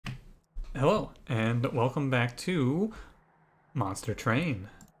Hello, and welcome back to Monster Train.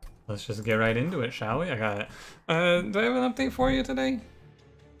 Let's just get right into it, shall we? Do I have an update for you today?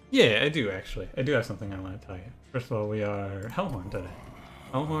 Yeah, I do actually. I do have something I want to tell you. First of all, we are Hellhorned today.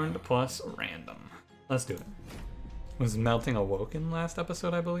 Hellhorned plus random. Let's do it. Was Melting Awoken last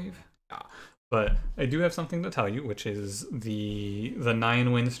episode, I believe? Yeah. But I do have something to tell you, which is the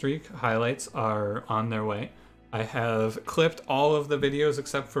 9-win streak highlights are on their way. I have clipped all of the videos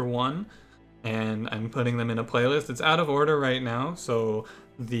except for one, and I'm putting them in a playlist. It's out of order right now, so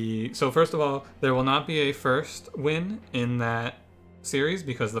first of all, there will not be a first win in that series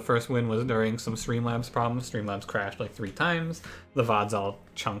because the first win was during some Streamlabs problems. Streamlabs crashed like 3 times. The VOD's all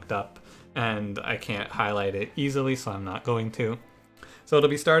chunked up, and I can't highlight it easily, so I'm not going to. So it'll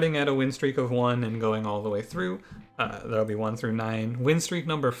be starting at a win streak of 1 and going all the way through. There'll be 1 through 9. Win streak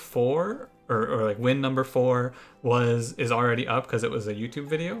number 4, or like win number 4 is already up because it was a YouTube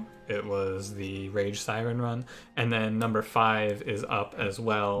video. It was the Rage Siren run, and then number 5 is up as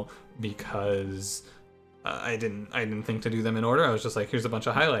well because I didn't think to do them in order. I was just like, here's a bunch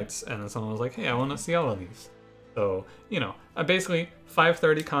of highlights, and then someone was like, hey, I want to see all of these. So basically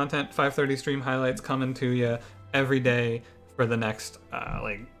 5:30 content, 5:30 stream highlights coming to you every day for the next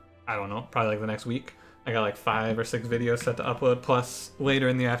I don't know, probably like the next week. I got like 5 or 6 videos set to upload, plus later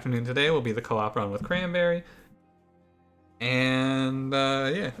in the afternoon today will be the co-op run with Cranberry. And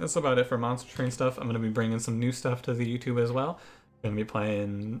yeah, that's about it for Monster Train stuff. I'm going to be bringing some new stuff to the YouTube as well. I'm going to be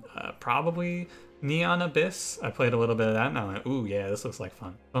playing probably Neon Abyss. I played a little bit of that and I went, ooh yeah, this looks like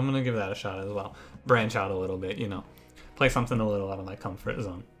fun. So I'm going to give that a shot as well. Branch out a little bit, play something a little out of my comfort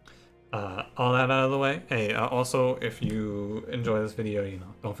zone. All that out of the way. Hey, also, if you enjoy this video,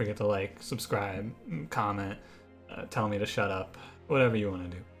 don't forget to like, subscribe, comment, tell me to shut up, whatever you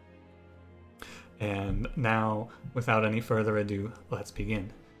want to do. And now, without any further ado, let's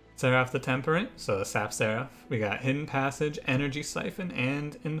begin. Seraph the Temperate, so Sap Seraph. We got Hidden Passage, Energy Siphon,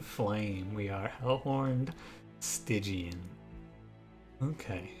 and Inflame. We are Hellhorned, Stygian.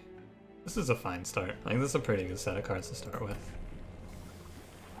 Okay. This is a fine start. Like, this is a pretty good set of cards to start with.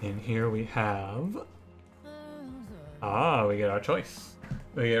 And here we have... we get our choice.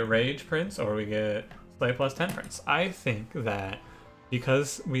 We get Rage Prince or we get Slay plus 10 Prince. I think that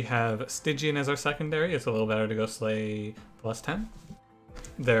because we have Stygian as our secondary, it's a little better to go Slay plus 10.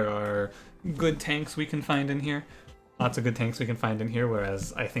 There are good tanks we can find in here. Lots of good tanks we can find in here,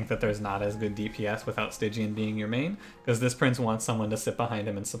 whereas I think that there's not as good DPS without Stygian being your main, because this Prince wants someone to sit behind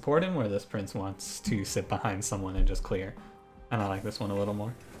him and support him, where this Prince wants to sit behind someone and just clear. And I like this one a little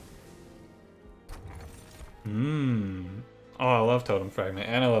more. Oh, I love Totem Fragment,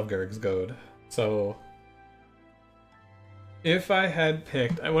 and I love Gurg's Goad. So, if I had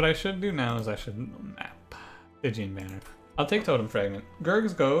picked... What I should do now is I should map Stygian Banner. I'll take Totem Fragment.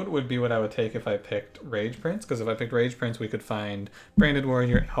 Gurg's Goad would be what I would take if I picked Rage Prince, because if I picked Rage Prince, we could find Branded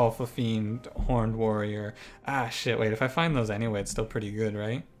Warrior, Alpha Fiend, Horned Warrior... Ah, shit, wait, if I find those anyway, it's still pretty good,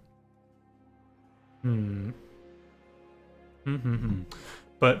 right?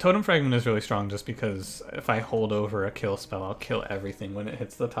 But Totem Fragment is really strong just because if I hold over a kill spell, I'll kill everything when it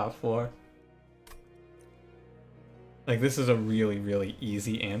hits the top floor. Like, this is a really, really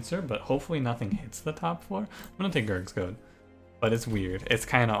easy answer, but hopefully nothing hits the top floor. I'm gonna take Gurg's Goad, but it's weird. It's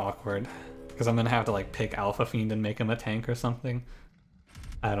kind of awkward because I'm gonna have to like pick Alpha Fiend and make him a tank or something.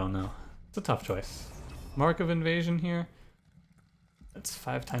 I don't know. It's a tough choice. Mark of Invasion here. It's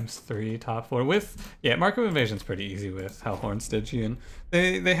 5 times 3 top floor with... Yeah, Mark of Invasion's pretty easy with Hellhorned Stygian.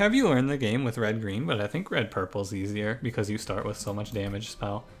 They have you learn the game with red-green, but I think red-purple's easier because you start with so much damage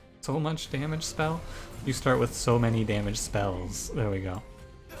spell. So much damage spell? You start with so many damage spells. There we go.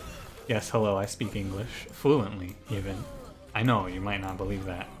 Yes, hello, I speak English. Fluently, even. I know, you might not believe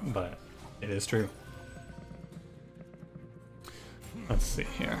that, but it is true. Let's see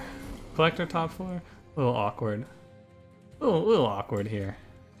here. Collector top floor? A little awkward. A little awkward here.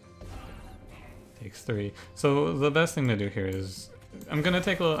 Takes 3. So the best thing to do here is I'm gonna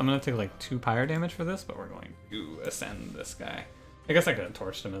take like 2 pyre damage for this, but we're going to ascend this guy. I guess I could have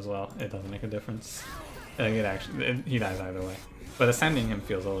torched him as well. It doesn't make a difference. He dies either way. But ascending him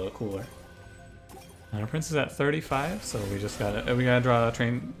feels a little cooler. And our prince is at 35, so we gotta draw a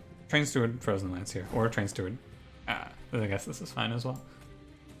train steward Frozen Lance here, or train steward. I guess this is fine as well.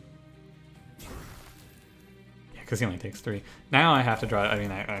 Because he only takes 3. Now I have to draw... I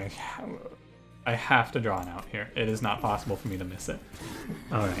mean, I have to draw an out here. It is not possible for me to miss it.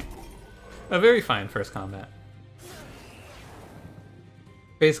 Alright. A very fine first combat.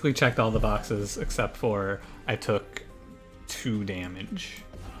 Basically checked all the boxes except for I took 2 damage.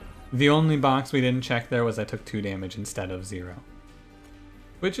 The only box we didn't check there was I took 2 damage instead of 0.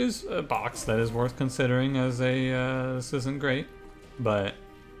 which is a box that is worth considering as a, this isn't great, but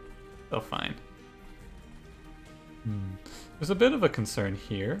still fine. There's a bit of a concern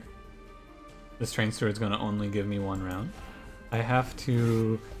here. This train steward's gonna only give me 1 round. I have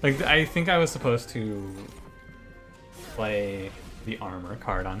to, like, I think I was supposed to play the armor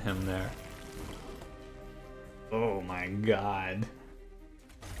card on him there. Oh my god.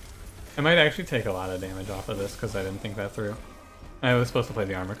 I might actually take a lot of damage off of this because I didn't think that through. I was supposed to play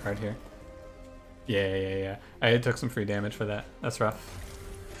the armor card here. Yeah. I took some free damage for that. That's rough.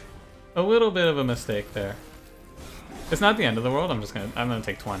 A little bit of a mistake there. It's not the end of the world. I'm gonna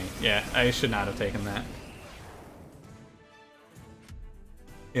take 20. Yeah, I should not have taken that.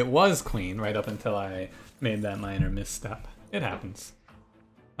 It was clean right up until I made that minor misstep. It happens.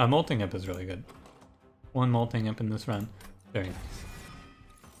 Molting Imp is really good. 1 Molting Imp in this run. Very nice.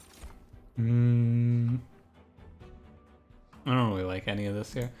 I don't really like any of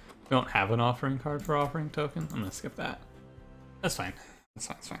this here. We don't have an offering card for offering token. I'm gonna skip that. That's fine.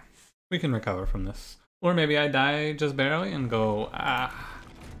 That's fine. We can recover from this. Or maybe I die just barely and go,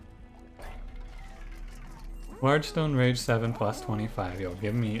 Large Stone Rage 7 plus 25. Yo,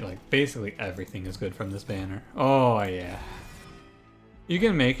 give me, like, basically everything is good from this banner. Oh, yeah. You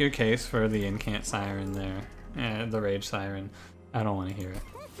can make your case for the Incant Siren there. The Rage Siren. I don't want to hear it.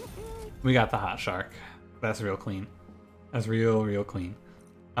 We got the Hot Shark. That's real clean. That's real clean.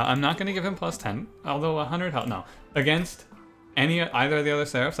 I'm not going to give him plus 10, although 100 health. No. Against either of the other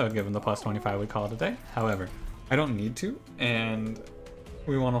Seraphs, I would give him the plus 25. We call it a day. However, I don't need to, and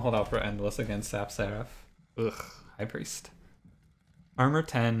we want to hold out for Endless against Sap Seraph. Ugh, High Priest. Armor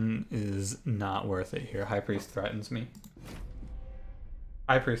 10 is not worth it here. High Priest threatens me.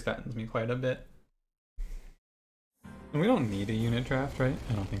 High Priest threatens me quite a bit. And we don't need a unit draft, right?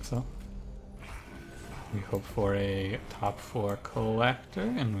 I don't think so. We hope for a top 4 collector,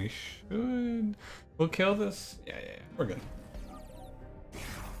 and we should. We'll kill this. Yeah. We're good.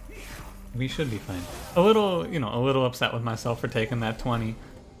 We should be fine. A little upset with myself for taking that 20.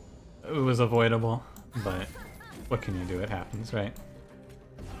 It was avoidable, but what can you do? It happens, right?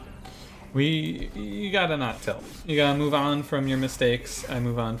 You gotta not tilt. You gotta move on from your mistakes. I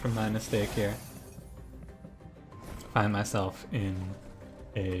move on from my mistake here. Find myself in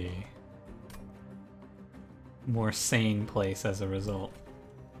a more sane place as a result.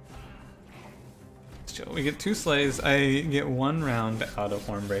 We get 2 slays. I get 1 round out of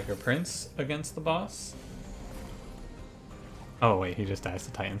Hornbreaker Prince against the boss. Oh wait, he just dies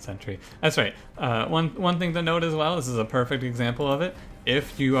to Titan Sentry. That's right. One thing to note as well, this is a perfect example of it.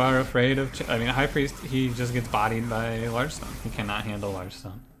 If you are afraid of, High Priest, he just gets bodied by Large Stone. He cannot handle Large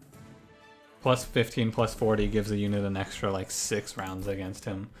Stone. Plus 15, plus 40 gives a unit an extra like 6 rounds against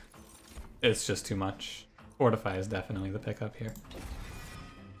him. It's just too much. Fortify is definitely the pickup here.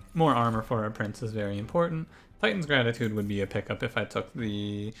 More armor for our Prince is very important. Titan's Gratitude would be a pickup if I took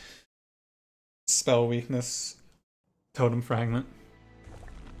the Spell Weakness Totem Fragment.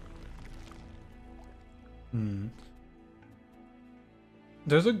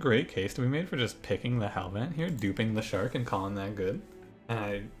 There's a great case to be made for just picking the Hellvent here, duping the Shark and calling that good. And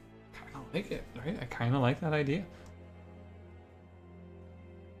I kind of like it, right? I kind of like that idea.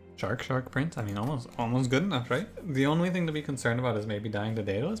 Shark, Prince. Almost good enough, right? The only thing to be concerned about is maybe dying to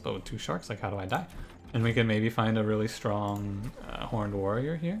Daedalus, but with 2 sharks, like, how do I die? And we can maybe find a really strong Horned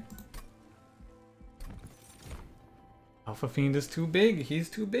Warrior here. Alpha Fiend is too big. He's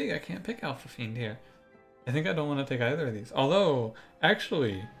too big. I can't pick Alpha Fiend here. I think I don't want to take either of these. Although,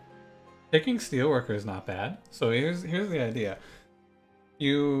 actually, picking Steelworker is not bad. So here's the idea.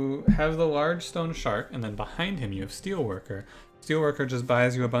 You have the Large Stone Shark, and then behind him you have Steelworker. Steelworker just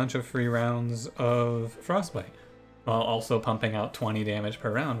buys you a bunch of free rounds of Frostbite, while also pumping out 20 damage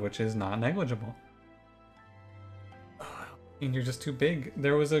per round, which is not negligible. And you're just too big.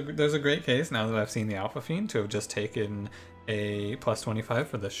 There's a great case, now that I've seen the Alpha Fiend, to have just taken a plus 25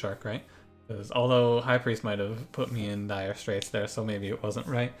 for this Shark, right? Because although High Priest might have put me in dire straits there, so maybe it wasn't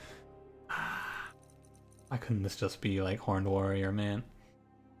right. Why couldn't this just be like Horned Warrior, man?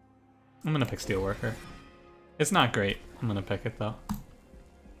 I'm gonna pick Steelworker. It's not great. I'm gonna pick it though.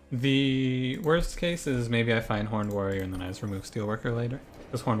 The worst case is maybe I find Horned Warrior and then I just remove Steelworker later.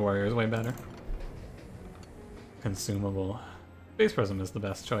 Because Horned Warrior is way better. Consumable. Base Prism is the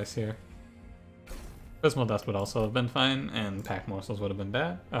best choice here. Prismal Dust would also have been fine, and Pack Morsels would have been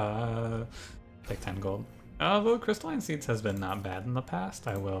bad. Take 10 gold. Although Crystalline Seeds has been not bad in the past,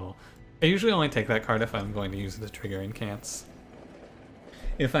 I usually only take that card if I'm going to use the trigger incants.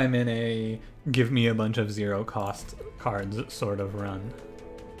 If I'm in a give me a bunch of 0 cost cards sort of run.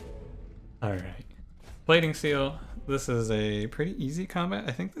 Alright. Plating Seal. This is a pretty easy combat.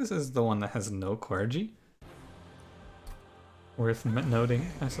 I think this is the one that has no clergy. Worth noting,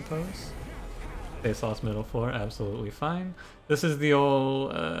 I suppose. Face loss middle floor, absolutely fine. This is the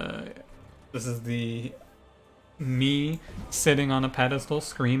old, this is the me sitting on a pedestal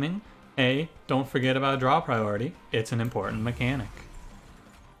screaming, hey, don't forget about draw priority. It's an important mechanic.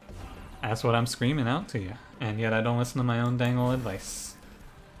 That's what I'm screaming out to you. And yet I don't listen to my own dang old advice.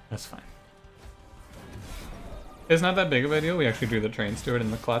 That's fine. It's not that big of a deal. We actually drew the Train Steward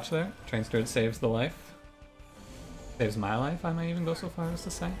in the clutch there. Train Steward saves the life. Saves my life, I might even go so far as to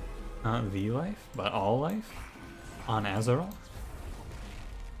say. Not the life, but all life. On Azeroth.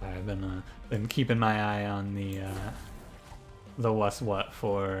 I've been keeping my eye on the what's what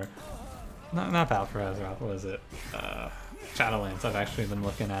for... Not Battle for Azeroth, what is it? Shadowlands. I've actually been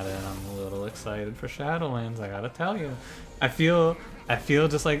looking at it and I'm a little excited for Shadowlands, I gotta tell you. I feel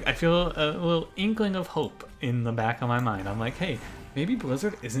just like, I feel a little inkling of hope in the back of my mind. I'm like, hey, maybe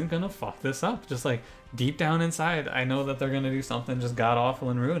Blizzard isn't gonna fuck this up. Just like, deep down inside, I know that they're gonna do something just god-awful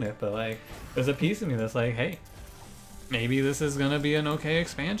and ruin it, but like, there's a piece of me that's like, hey, maybe this is gonna be an okay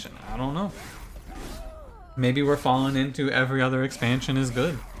expansion. I don't know. Maybe we're falling into every other expansion is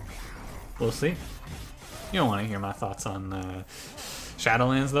good. We'll see. You don't want to hear my thoughts on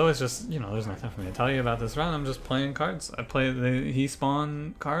Shadowlands, though. It's just, you know, there's nothing for me to tell you about this run. I'm just playing cards. I play the he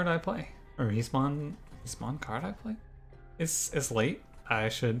spawn card I play. Or he spawn card I play? It's late. I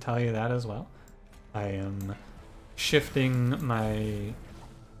should tell you that as well. I am shifting my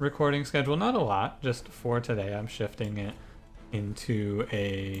recording schedule. Not a lot, just for today. I'm shifting it into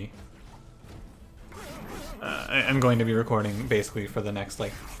a... I'm going to be recording basically for the next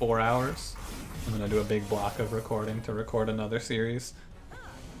like 4 hours. I'm gonna do a big block of recording to record another series,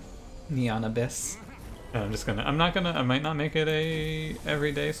 Neon Abyss. And I might not make it a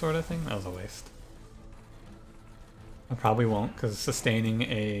everyday sort of thing. That was a waste. I probably won't, because sustaining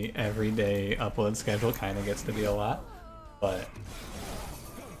a everyday upload schedule kind of gets to be a lot. But,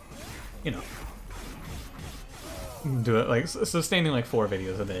 you know, do it like sustaining like 4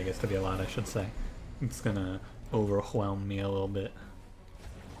 videos a day gets to be a lot, I should say. It's gonna overwhelm me a little bit.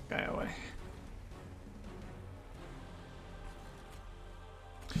 Guy away.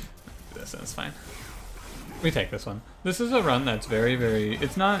 This and it's fine. We take this one. This is a run that's very, very...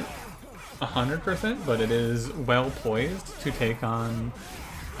 It's not 100%, but it is well poised to take on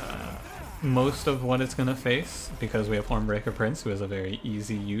most of what it's going to face, because we have Hornbreaker Prince, who is a very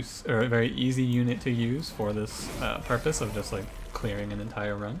easy use, or a very easy unit to use for this purpose of just like clearing an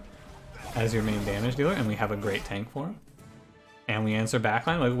entire run as your main damage dealer, and we have a great tank for him. And we answer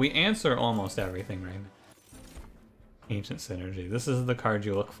backline. Like, we answer almost everything right now. Ancient Synergy. This is the card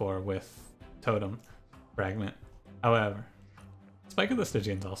you look for with Totem Fragment. However, Spike of the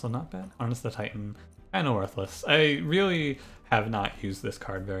Stygian's also not bad. Harness the Titan, kind of worthless. I really have not used this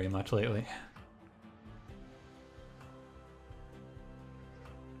card very much lately.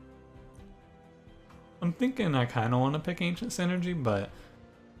 I'm thinking I kind of want to pick Ancient Synergy, but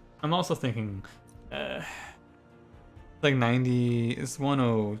I'm also thinking like 90 is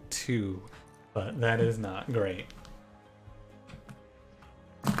 102, but that is not great.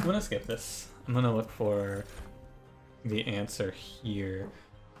 I'm gonna skip this. I'm gonna look for the answer here.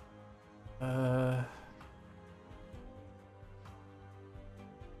 The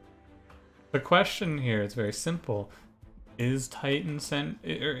question here is very simple. Is Titan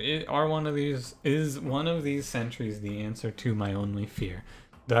is one of these sentries the answer to my only fear?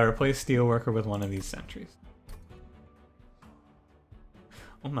 Do I replace Steelworker with one of these sentries?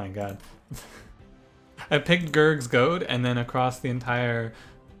 Oh my god. I picked Gurg's Goad, and then across the entire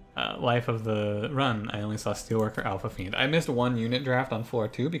life of the run, I only saw Steelworker Alpha Fiend. I missed one unit draft on floor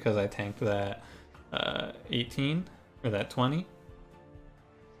 2 because I tanked that 18, or that 20.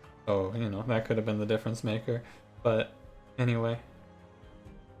 Oh, you know, that could have been the difference maker. But anyway.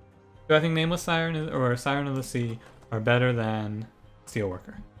 Do I think Nameless Siren or Siren of the Sea are better than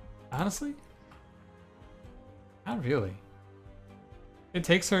Steelworker? Honestly? Not really. It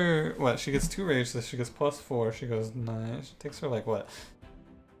takes her, what, she gets 2 rage, so she gets +4, she goes 9. It takes her like, what,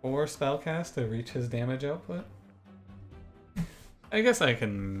 4 spellcast to reach his damage output? I guess I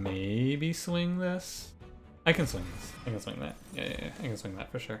can maybe swing this. I can swing this. I can swing that. Yeah, I can swing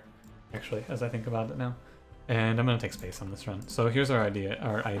that for sure, actually, as I think about it now. And I'm going to take space on this run. So here's our idea.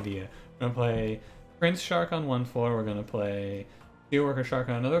 We're going to play Prince Shark on 1 floor, we're going to play Steelworker Shark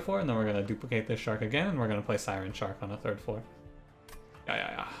on another floor, and then we're going to duplicate this Shark again, and we're going to play Siren Shark on a 3rd floor.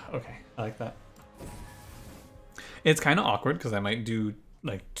 Yeah. Okay, I like that. It's kind of awkward because I might do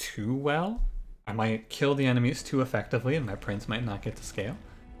like too well. I might kill the enemies too effectively and my prince might not get to scale.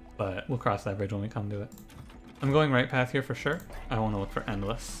 but we'll cross that bridge when we come to it. I'm going right path here for sure. I want to look for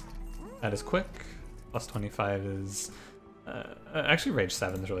Endless. That is quick. Plus 25 is... actually, Rage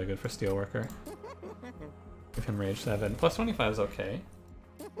 7 is really good for Steelworker. Give him Rage 7. Plus 25 is okay.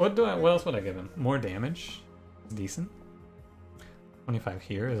 What else would I give him? More damage? Decent. 25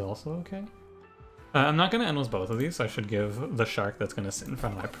 here is also okay. I'm not going to Endless both of these, so I should give the shark that's going to sit in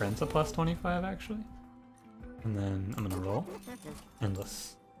front of my prince a plus 25, actually. And then I'm going to roll.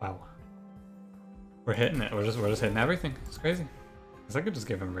 Endless. Wow. We're hitting it. We're just hitting everything. It's crazy. Because I could just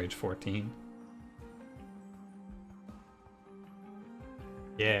give him Rage 14.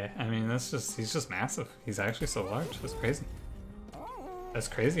 Yeah, I mean, he's just massive. He's actually so large. That's crazy. That's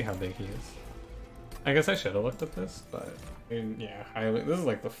crazy how big he is. I guess I should have looked at this, but yeah, this is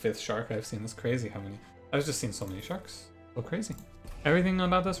like the 5th shark I've seen. It's crazy how many. I've just seen so many sharks. So crazy. Everything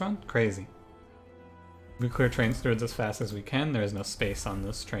about this run, crazy. We clear train stewards as fast as we can. There is no space on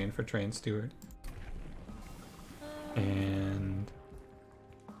this train for train steward. And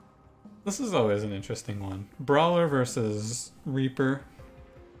this is always an interesting one. Brawler versus Reaper.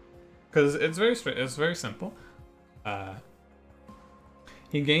 Because it's very simple.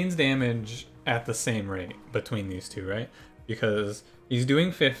 He gains damage at the same rate between these two, right? Because he's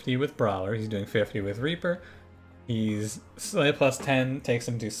doing 50 with Brawler, he's doing 50 with Reaper. He's Slay plus 10 takes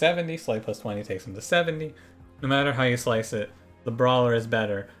him to 70, Slay plus 20 takes him to 70. No matter how you slice it, the Brawler is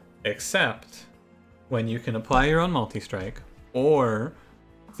better, except when you can apply your own multi-strike, or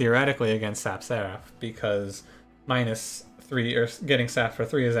theoretically against Sap Seraph, because minus 3 or getting Sap for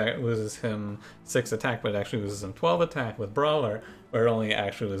 3 loses him 6 attack, but it actually loses him 12 attack with Brawler, where it only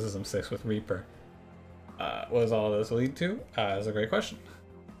actually loses him 6 with Reaper. What does all this lead to? Is a great question.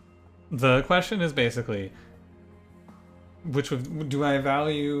 The question is basically, do I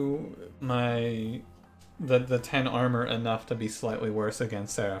value the 10 armor enough to be slightly worse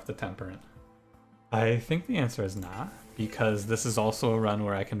against Seraph the Temperate? I think the answer is not, because this is also a run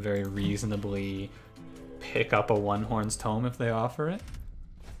where I can very reasonably pick up a One-Horn's Tome if they offer it.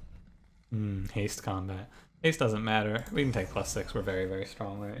 Haste combat. Haste doesn't matter. We can take plus 6. We're very, very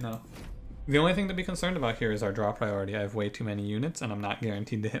strong right now. The only thing to be concerned about here is our draw priority. I have way too many units, and I'm not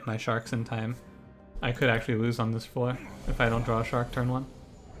guaranteed to hit my sharks in time. I could actually lose on this floor if I don't draw a shark turn 1.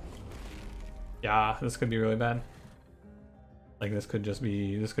 Yeah, this could be really bad. Like, this could just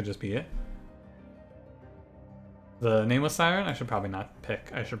be it. The Nameless Siren, I should probably not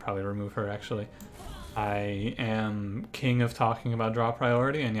pick. I should probably remove her, actually. I am king of talking about draw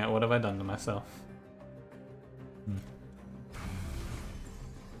priority, and yet what have I done to myself?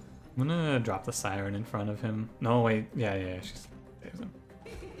 I'm gonna drop the Siren in front of him. No, wait. Yeah, she saves him.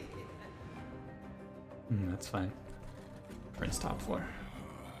 That's fine. Prince top 4.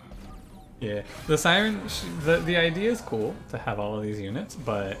 Yeah, the Siren, the idea is cool to have all of these units,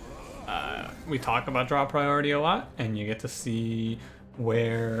 but we talk about draw priority a lot, and you get to see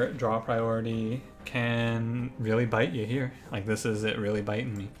where draw priority can really bite you here. Like, this is it really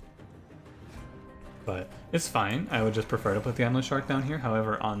biting me. But it's fine. I would just prefer to put the Endless Shark down here.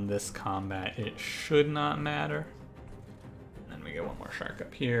 However, on this combat, it should not matter. And then we get one more shark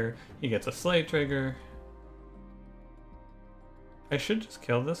up here. He gets a Slay trigger. I should just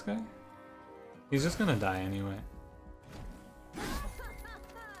kill this guy. He's just gonna die anyway.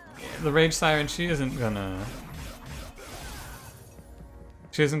 The Rage Siren, she isn't gonna...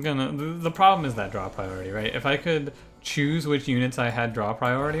 The problem is that draw priority, right? If I could choose which units I had draw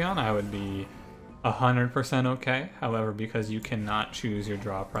priority on, I would be 100% okay. However, because you cannot choose your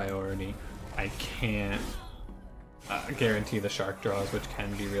draw priority, I can't guarantee the shark draws, which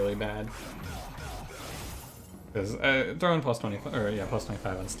can be really bad. Because throwing plus 25, or yeah, plus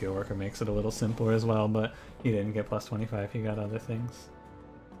 25 on Steelworker makes it a little simpler as well, but he didn't get plus 25, he got other things.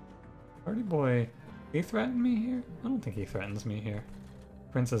 Party Boy, he threatened me here? I don't think he threatens me here.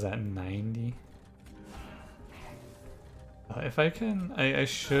 Prince is at 90. If I can, I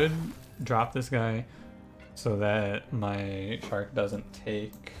should drop this guy so that my shark doesn't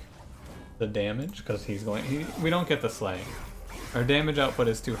take the damage, because we don't get the slay. Our damage output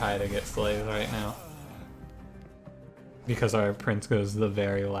is too high to get slays right now, because our prince goes the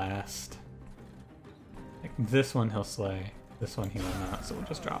very last. Like, this one he'll slay, this one he will not, so we'll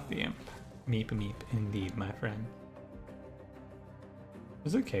just drop the imp. Meep meep, indeed, my friend.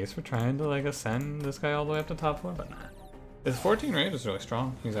 There's a case for trying to like ascend this guy all the way up to top 4, but nah. His 14 rage is really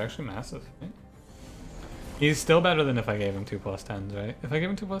strong. He's actually massive, right? He's still better than if I gave him 2+10s, right? If I gave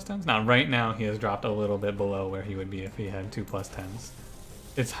him 2+10s? Now, right now he has dropped a little bit below where he would be if he had 2+10s.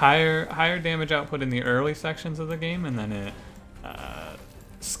 It's higher damage output in the early sections of the game, and then it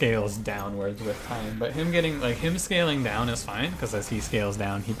scales downwards with time, but him scaling down is fine, because as he scales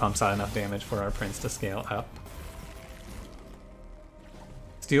down, he pumps out enough damage for our prince to scale up.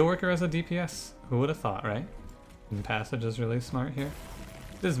 Steelworker as a DPS, who would have thought, right? And passage is really smart here.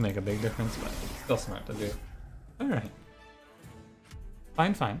 Does make a big difference, but still smart to do. Alright.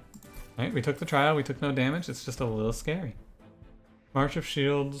 Fine, fine. Right, we took the trial, we took no damage, it's just a little scary. March of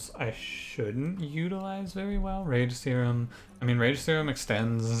Shields, I shouldn't utilize very well. Rage Serum, I mean, Rage Serum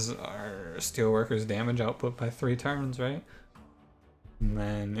extends our Steelworkers damage output by 3 turns, right? And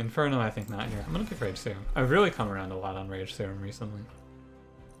then Inferno, I think not here. I'm gonna pick Rage Serum. I've really come around a lot on Rage Serum recently.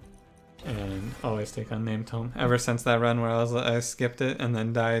 And always take Unnamed Tome. Ever since that run where I skipped it and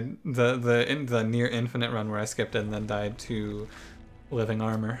then died, the near infinite run where I skipped it and then died to Living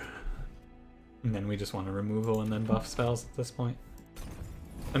Armor. And then we just want a removal and then buff spells at this point.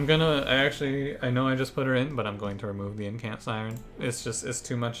 I know I just put her in, but I'm going to remove the Incant Siren. It's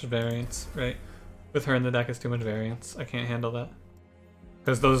too much variance, right? With her in the deck, it's too much variance. I can't handle that.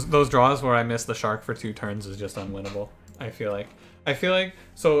 Because those draws where I miss the shark for 2 turns is just unwinnable, I feel like.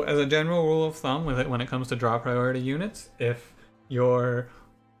 So as a general rule of thumb when it comes to draw priority units, if your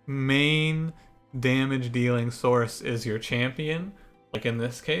main damage dealing source is your champion, like in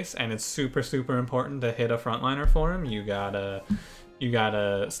this case, and it's super, super important to hit a frontliner for him, you gotta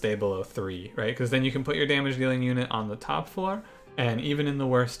stay below 3, right? Because then you can put your damage dealing unit on the top floor, and even in the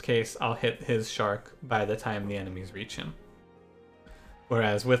worst case, I'll hit his shark by the time the enemies reach him.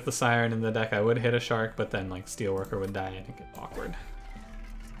 Whereas with the Siren in the deck, I would hit a shark, but then like Steelworker would die and it gets awkward.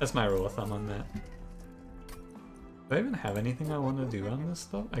 That's my rule of thumb on that. Do I even have anything I want to do on this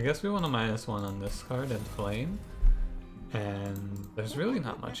though? I guess we want a -1 on this card and Flame. And there's really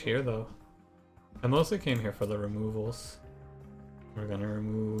not much here though. I mostly came here for the removals. We're gonna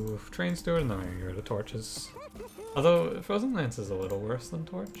remove Train Steward and then we're gonna get rid of Torches. Although Frozen Lance is a little worse than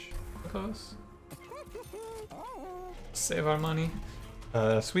Torch, I suppose. Save our money.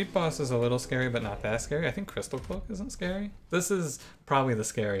 Sweet Boss is a little scary, but not that scary. I think Crystal Cloak isn't scary. This is probably the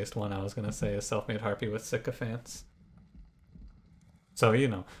scariest one I was gonna say is Self-Made Harpy with Sycophants. So,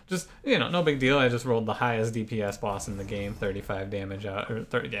 no big deal. I just rolled the highest DPS boss in the game, 35 damage out, or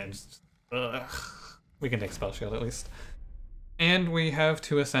 30 damage. We can take Spell Shield at least. And we have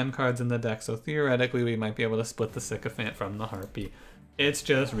 2 Ascend cards in the deck, so theoretically we might be able to split the Sycophant from the Harpy. It's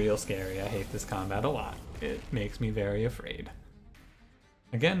just real scary. I hate this combat a lot. It makes me very afraid.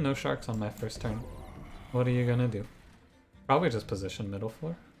 Again, no sharks on my first turn. What are you gonna do? Probably just position middle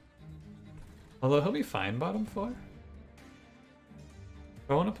floor. Although he'll be fine bottom floor.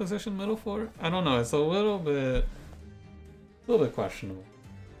 Do I want to position middle floor? I don't know. It's a little bit questionable,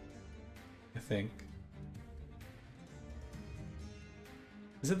 I think.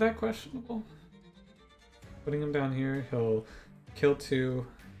 Is it that questionable? Putting him down here, he'll kill 2,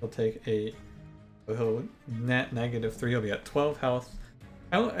 he'll take 8, so he'll net -3, he'll be at 12 health.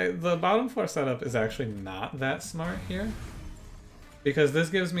 The bottom floor setup is actually not that smart here, because this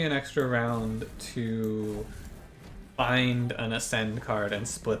gives me an extra round to find an Ascend card and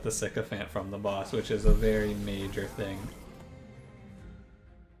split the Sycophant from the boss, which is a very major thing.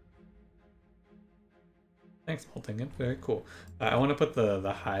 Thanks, Molting It. Very cool. I want to put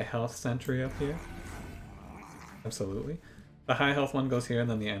the high health sentry up here. Absolutely. The high health one goes here, and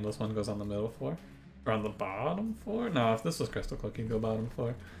then the endless one goes on the middle floor. Or on the bottom floor? No, if this was Crystal Cloak, he'd go bottom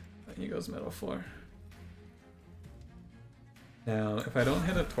floor. But he goes middle floor. Now, if I don't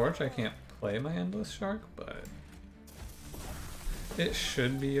hit a torch, I can't play my Endless Shark, but it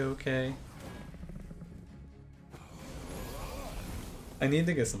should be okay. I need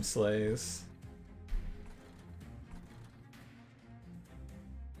to get some slays.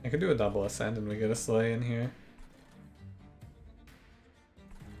 I could do a double Ascend and we get a slay in here.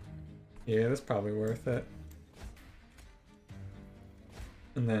 Yeah, that's probably worth it.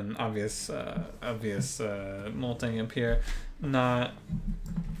 And then obvious Molting Imp here. Not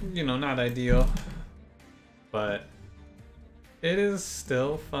ideal, but it is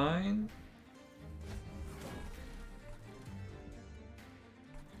still fine.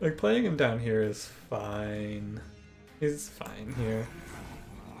 Like, playing him down here is fine. He's fine here.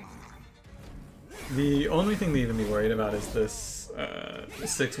 The only thing to even be worried about is this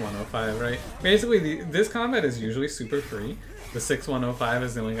 6105, right? Basically, this combat is usually super free. The 6105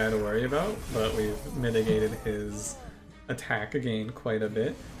 is the only guy to worry about, but we've mitigated his attack again quite a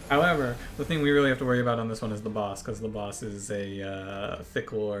bit. However, the thing we really have to worry about on this one is the boss, because the boss is a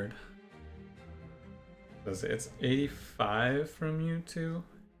Thick Lord. It's 85 from you two.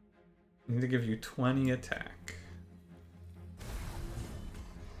 I need to give you 20 attack.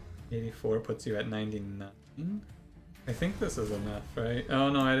 84 puts you at 99. I think this is enough, right? Oh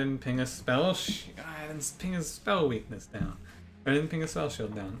no, I didn't ping a spell. I didn't ping a spell weakness down. I didn't ping a spell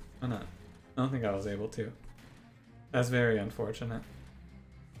shield down. Why not? I don't think I was able to. That's very unfortunate.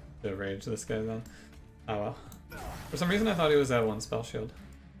 To rage this guy then. Oh well. For some reason I thought he was at 1 spell shield.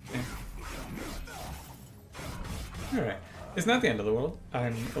 Okay. Alright. It's not the end of the world.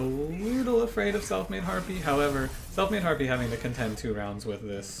 I'm a little afraid of Self-Made Harpy. However, Self-Made Harpy having to contend 2 rounds with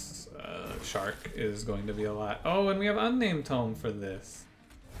this shark is going to be a lot. Oh, and we have Unnamed Tome for this.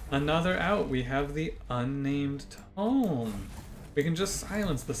 Another out. We have the Unnamed Tome. We can just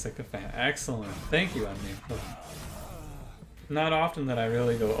silence the Sycophant. Excellent. Thank you, Unnamed Tome. Not often that I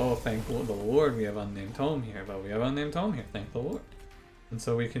really go, oh, thank the Lord we have Unnamed Tome here, but we have Unnamed Tome here, thank the Lord. And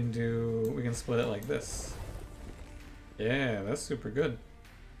so we can split it like this. Yeah, that's super good.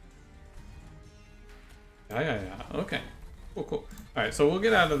 Yeah. Okay. Cool. Alright, so we'll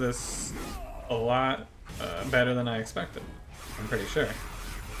get out of this a lot better than I expected. I'm pretty sure.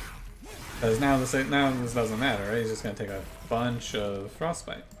 Because now this doesn't matter, right? He's just gonna take a bunch of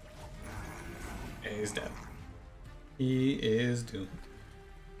frostbite. Yeah, he's dead. He is doomed.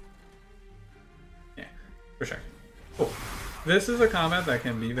 Yeah, for sure. Cool. This is a combat that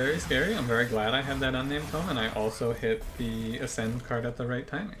can be very scary. I'm very glad I had that Unnamed Tome, and I also hit the Ascend card at the right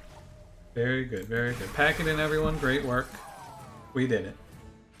timing. Very good, very good. Pack it in, everyone. Great work. We did it.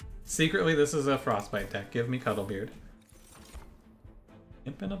 Secretly, this is a Frostbite deck. Give me Cuddlebeard.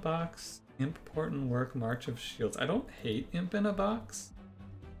 Imp in a box. Imp Important Work, March of Shields. I don't hate Imp in a box.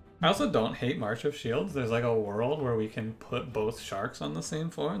 I also don't hate March of Shields. There's like a world where we can put both sharks on the same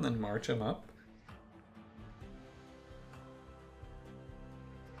floor and then march them up.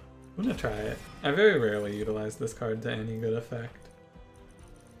 I'm gonna try it. I very rarely utilize this card to any good effect.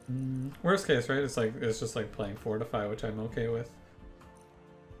 Worst case, right? It's just like playing Fortify, which I'm okay with.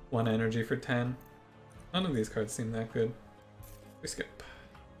 1 energy for 10. None of these cards seem that good. We skip.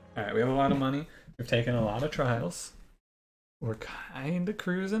 Alright, we have a lot of money. We've taken a lot of trials. We're kinda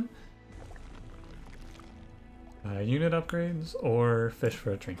cruising. Unit upgrades or fish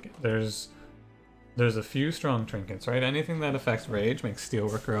for a trinket. There's a few strong trinkets, right? Anything that affects rage makes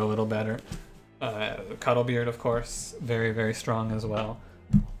Steelworker a little better. Cuddlebeard, of course, very, very strong as well.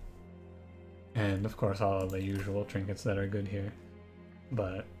 And of course all of the usual trinkets that are good here.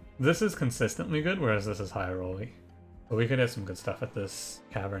 But this is consistently good, whereas this is high rolly. But we could have some good stuff at this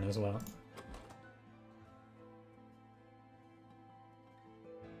cavern as well.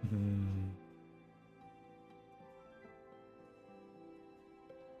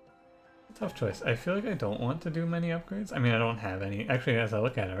 Tough choice. I feel like I don't want to do many upgrades. I mean, I don't have any. Actually, as I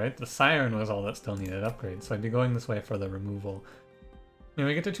look at it, right, the Siren was all that still needed upgrades, so I'd be going this way for the removal. I mean,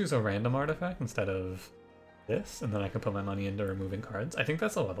 we get to choose a random artifact instead of this, and then I can put my money into removing cards. I think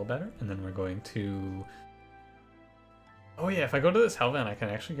that's a little better, and then we're going to... Oh yeah, if I go to this Hellhorned, I can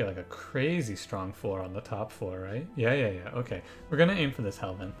actually get like a crazy strong floor on the top floor, right? Yeah, okay. We're gonna aim for this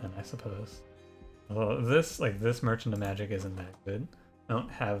Hellhorned then, I suppose. Although this Merchant of Magic isn't that good. I don't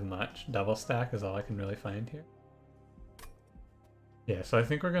have much. Double stack is all I can really find here. Yeah, so I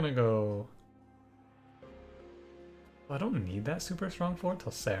think we're gonna go... Well, I don't need that super strong floor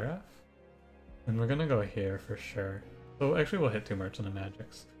till Seraph. And we're gonna go here for sure. So actually we'll hit 2 Merchant of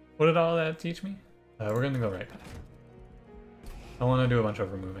Magics. What did all that teach me? We're gonna go right back. I want to do a bunch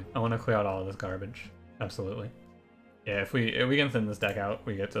of removing. I want to clear out all of this garbage. Absolutely. Yeah, if we can thin this deck out,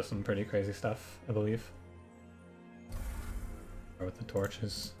 we get to some pretty crazy stuff, I believe. Or with the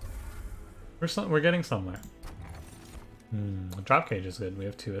torches. We're getting somewhere. Drop Cage is good. We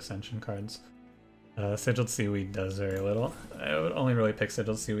have 2 Ascension cards. Sigiled Seaweed does very little. I would only really pick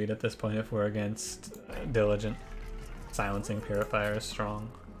Sigiled Seaweed at this point if we're against Diligent. Silencing Purifier is strong.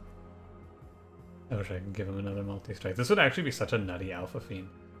 I wish I could give him another multi-strike. This would actually be such a nutty Alpha Fiend.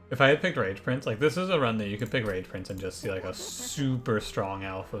 If I had picked Rage Prince, like this is a run that you could pick Rage Prince and just see like a super strong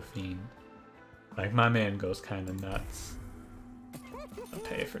Alpha Fiend. Like my man goes kind of nuts. I'll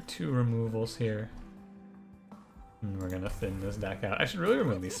pay for 2 removals here. And we're gonna thin this deck out. I should really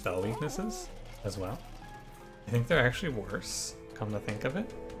remove these spell weaknesses as well. I think they're actually worse, come to think of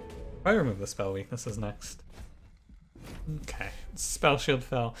it. Probably remove the spell weaknesses next. Okay, Spell Shield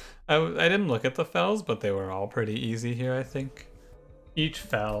fell. I didn't look at the fells, but they were all pretty easy here, I think. Each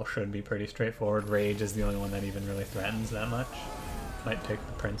fell should be pretty straightforward. Rage is the only one that even really threatens that much. Might take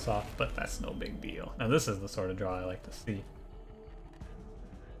the Prince off, but that's no big deal. Now this is the sort of draw I like to see.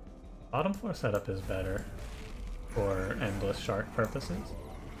 Bottom floor setup is better for Endless Shark purposes.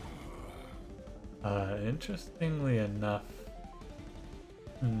 Interestingly enough...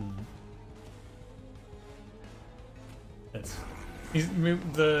 He's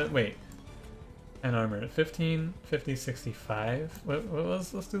moved the... Wait. And armor 15, 50, 65. What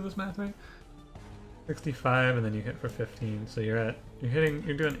was, let's do this math right. 65 and then you hit for 15, so you're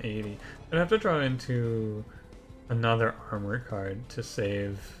doing 80. I'd have to draw into another armor card to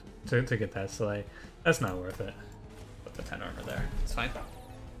save, to get that sleigh. That's not worth it. Put the 10 armor there, it's fine.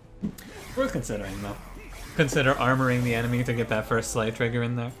 Worth considering though. Consider armoring the enemy to get that first sleigh trigger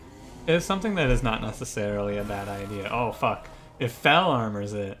in there. It's something that is not necessarily a bad idea. Oh fuck, if Fel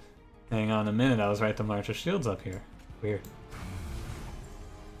armors it. Hang on a minute, I was right to March of Shields up here. Weird.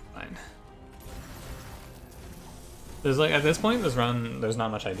 Fine. There's like, at this point, this run, there's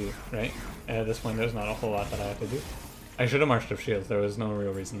not much I do, right? At this point, there's not a whole lot that I have to do. I should have Marched of Shields, there was no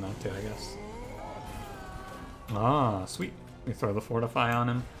real reason not to, I guess. Ah, sweet. We throw the Fortify on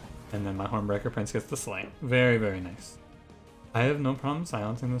him, and then my Hornbreaker Prince gets the Slay. Very, very nice. I have no problem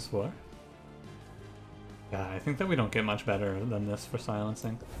silencing this war. Yeah, I think that we don't get much better than this for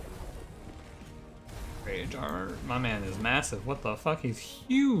silencing. Rage armor. My man is massive. What the fuck? He's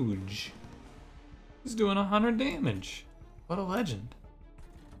huge. He's doing 100 damage. What a legend.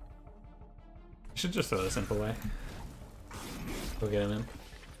 I should just throw this imp away. Go get him in.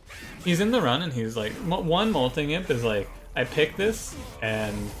 He's in the run and he's like, one molting imp is like, I pick this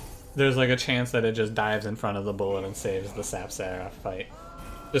and there's like a chance that it just dives in front of the bullet and saves the Sap Seraph fight.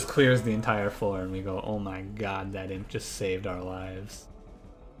 Just clears the entire floor and we go, oh my god, that imp just saved our lives.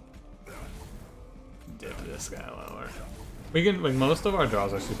 Dip this guy lower. We can, like, most of our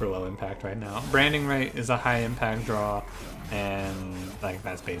draws are super low impact right now. Branding Right is a high impact draw, and like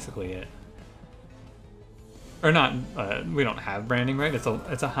that's basically it. Or not, we don't have Branding Right. It's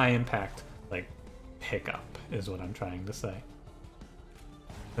a high impact like pickup is what I'm trying to say.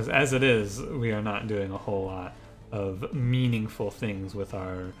 Because as it is, we are not doing a whole lot of meaningful things with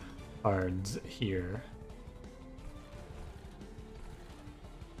our cards here.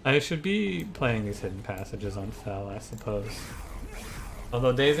 I should be playing these hidden passages on Fel, I suppose.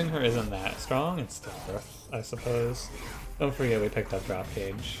 Although dazing her isn't that strong, it's still worth, I suppose. Don't forget we picked up Drop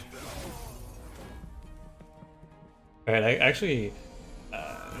Cage. Alright, I actually,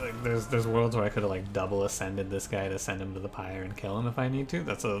 like there's worlds where I could have like double ascended this guy to send him to the pyre and kill him if I need to.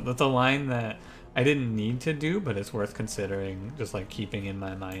 That's a line that I didn't need to do, but it's worth considering, just like keeping in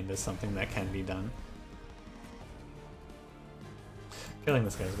my mind as something that can be done. Killing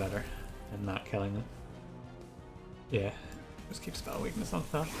this guy's better than not killing him. Yeah, just keep spell weakness on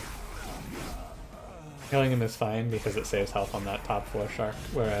Fel. Killing him is fine because it saves health on that top 4 shark.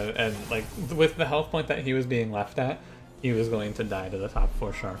 Whereas, and like with the health point that he was being left at, he was going to die to the top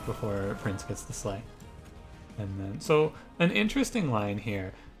 4 shark before Prince gets the Slay. And then, so an interesting line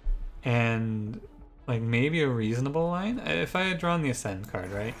here, and like maybe a reasonable line. If I had drawn the Ascend card,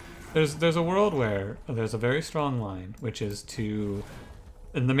 right? There's a world where there's a very strong line, which is to.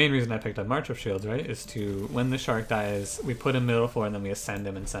 And the main reason I picked up March of Shields, right, is to, when the shark dies, we put him middle 4 and then we ascend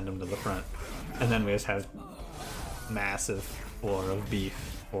him and send him to the front. And then we just have massive floor of beef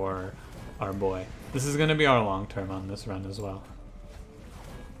for our boy. This is going to be our long term on this run as well.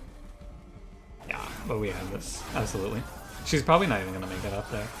 Yeah, but we have this, absolutely. She's probably not even going to make it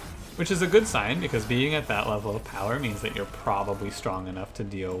up there. Which is a good sign, because being at that level of power means that you're probably strong enough to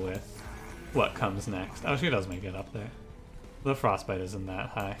deal with what comes next. Oh, she does make it up there. The frostbite isn't that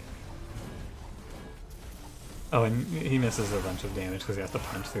high. Oh, and he misses a bunch of damage because he has to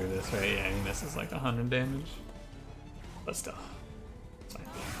punch through this, right? Yeah, he misses like 100 damage. But still, it's fine.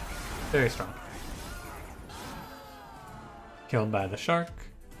 Very strong. Killed by the shark.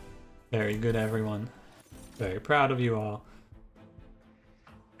 Very good, everyone. Very proud of you all.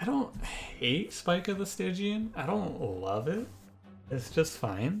 I don't hate Spike of the Stygian. I don't love it. It's just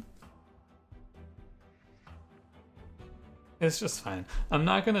fine. It's just fine. I'm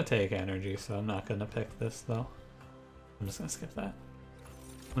not gonna take energy, so I'm not gonna pick this though. I'm just gonna skip that.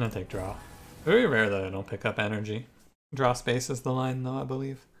 I'm gonna take draw. Very rare that I don't pick up energy. Draw space is the line though, I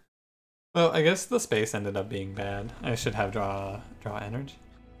believe. Well, I guess the space ended up being bad. I should have draw energy.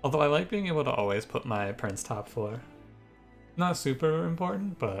 Although I like being able to always put my Prince top 4. Not super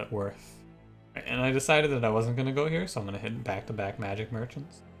important, but worth. And I decided that I wasn't gonna go here, so I'm gonna hit back-to-back magic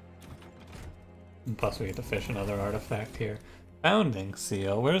merchants. And plus we get to fish another artifact here. Founding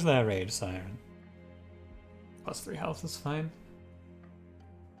Seal, where's that Rage Siren? Plus 3 health is fine.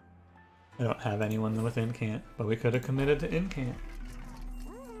 I don't have anyone with incant, but we could have committed to incant.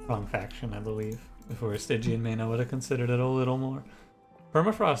 Wrong faction, I believe. If we were Stygian main, I would have considered it a little more.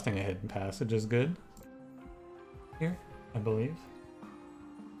 Permafrosting a hidden passage is good. Here, I believe.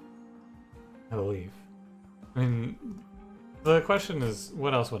 I mean, the question is,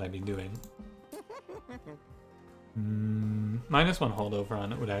 what else would I be doing? -1 holdover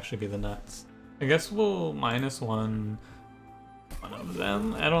on it would actually be the nuts. I guess we'll -1 one of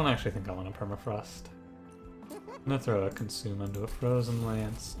them. I don't actually think I want a permafrost. I'm gonna throw a consume onto a frozen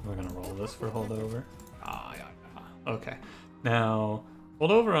lance. We're gonna roll this for holdover. Ah, yeah. Okay. Now,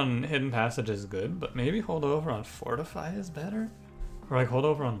 holdover on hidden passage is good, but maybe holdover on fortify is better? Or like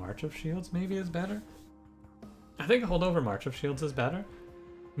holdover on March of Shields maybe is better? I think holdover March of Shields is better.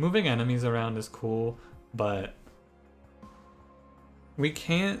 Moving enemies around is cool, but we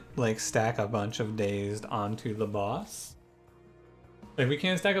can't like stack a bunch of dazed onto the boss. Like we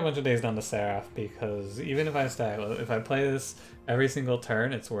can't stack a bunch of dazed onto Seraph because even if I play this every single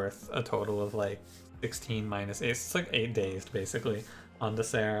turn, it's worth a total of like 16 minus 8. It's like 8 dazed basically onto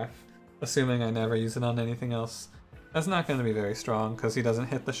Seraph, assuming I never use it on anything else. That's not going to be very strong because he doesn't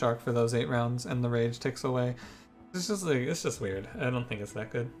hit the shark for those 8 rounds and the rage ticks away. It's just like, it's just weird. I don't think it's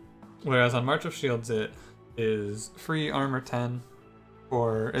that good. Whereas on March of Shields it is free armor 10,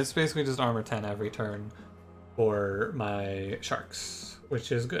 or it's basically just armor 10 every turn for my sharks,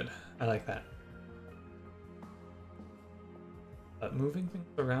 which is good. I like that. But moving things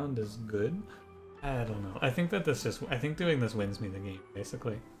around is good. I don't know. I think doing this wins me the game,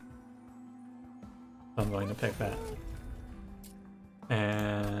 basically. I'm going to pick that.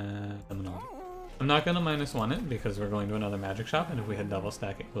 And I'm not going to -1 it because we're going to another magic shop, and if we hit double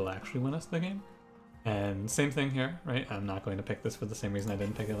stack it will actually win us the game. And same thing here, right? I'm not going to pick this for the same reason I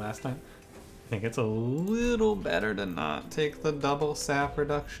didn't pick it last time. I think it's a little better to not take the double sap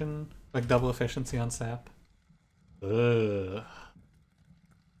reduction, like double efficiency on sap. Ugh.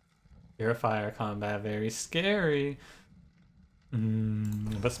 Purifier combat, very scary.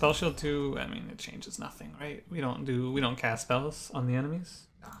 But spell shield 2, I mean, it changes nothing, right? We don't cast spells on the enemies.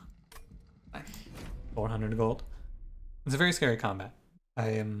 Fine. 400 gold. It's a very scary combat. I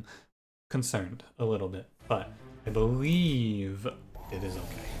am concerned a little bit, but I believe it is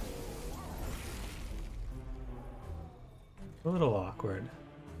okay. A little awkward.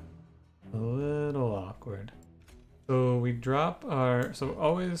 A little awkward. So we drop our, so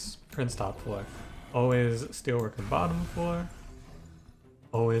always Prince top floor, always Steelworker bottom floor,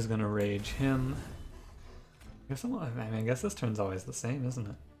 always gonna rage him. I guess this turn's always the same, isn't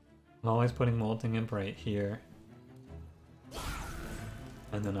it? I'm always putting Molting Imp right here.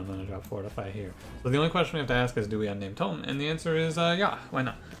 And then I'm gonna drop Fortify here. So the only question we have to ask is, do we unname Tome? And the answer is, yeah, why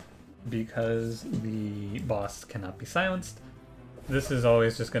not? Because the boss cannot be silenced. This is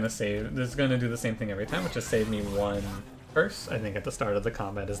always just gonna save, this is gonna do the same thing every time, which is save me 1 curse. I think at the start of the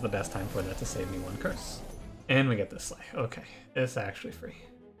combat is the best time for that to save me 1 curse. And we get this slay. Okay, it's actually free.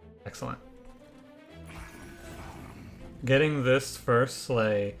 Excellent. Getting this first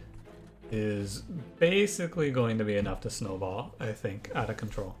slay is basically going to be enough to snowball, I think, out of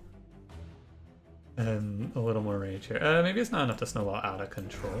control. And a little more rage here. Maybe it's not enough to snowball out of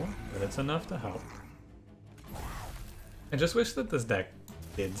control, but it's enough to help. I just wish that this deck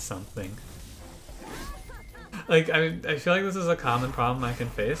did something. Like, I feel like this is a common problem I can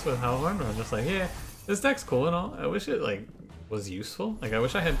face with Hellhorned, where I'm just like, yeah, this deck's cool and all. I wish it, like, was useful. Like, I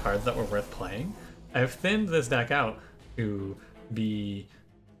wish I had cards that were worth playing. I've thinned this deck out to be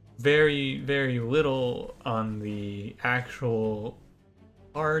very, very little on the actual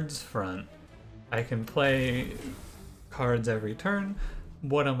cards front. I can play cards every turn.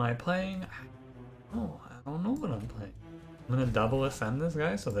 What am I playing? I don't know what I'm playing. I'm gonna double ascend this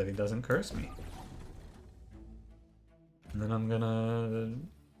guy so that he doesn't curse me. And then I'm gonna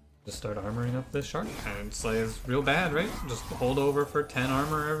just start armoring up this shark. And Slay is real bad, right? Just hold over for 10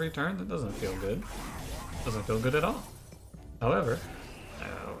 armor every turn. That doesn't feel good. Doesn't feel good at all. However,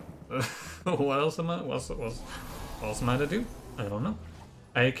 what else am I to do? I don't know.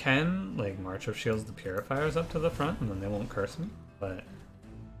 I can, like, March of Shields the Purifiers up to the front and then they won't curse me, but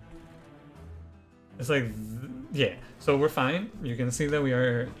it's like, yeah, so we're fine. You can see that we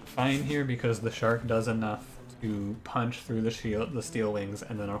are fine here because the shark does enough to punch through the steel wings,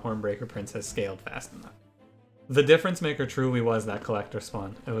 and then our Hornbreaker Prince has scaled fast enough. The difference maker truly was that collector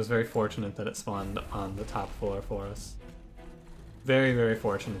spawn. It was very fortunate that it spawned on the top floor for us. Very, very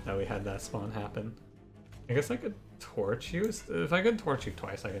fortunate that we had that spawn happen. I guess I could torch you. If I could torch you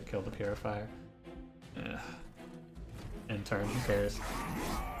twice, I could kill the Purifier. In turn, who cares?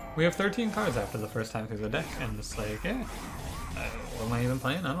 We have 13 cards after the first time through the deck, and it's like, yeah, what am I even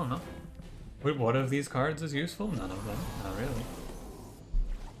playing? I don't know. Wait, what of these cards is useful? None of them. Not really.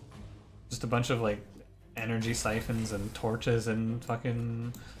 Just a bunch of, like, energy siphons and torches and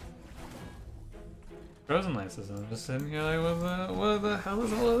fucking frozen lances, and I'm just sitting here like, what the hell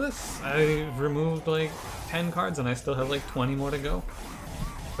is all of this? I removed like 10 cards and I still have like 20 more to go.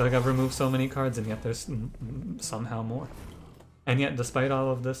 I feel like I've removed so many cards and yet there's somehow more. And yet, despite all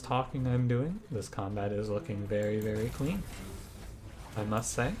of this talking I'm doing, this combat is looking very, very clean. I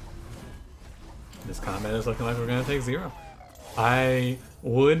must say. This combat is looking like we're gonna take 0. I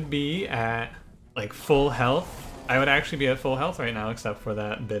would be at like full health. I would actually be at full health right now, except for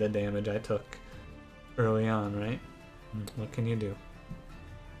that bit of damage I took early on, right? What can you do?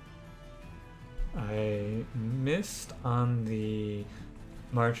 I missed on the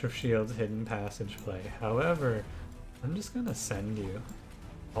March of Shields hidden passage play. However, I'm just gonna send you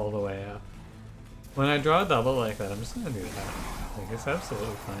all the way up. When I draw a double like that, I'm just gonna do that. Like, it's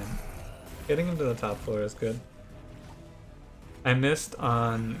absolutely fine. Getting him to the top floor is good. I missed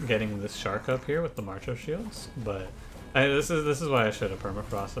on getting this shark up here with the March of Shields, but this is why I should have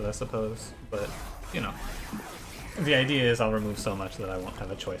permafrosted, I suppose. But, you know, the idea is I'll remove so much that I won't have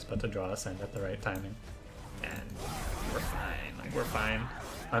a choice but to draw Ascend at the right timing. And we're fine. Like, we're fine.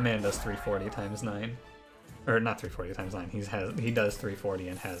 My man does 340 times 9. Or not 340 times 9. He does 340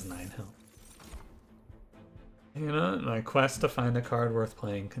 and has 9 health. You know, my quest to find a card worth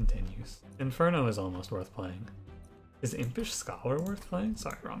playing continues. Inferno is almost worth playing. Is Impish Scholar worth playing?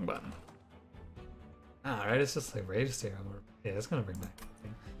 Sorry, wrong button. Alright, it's just like Rage Serum. Yeah, it's gonna bring back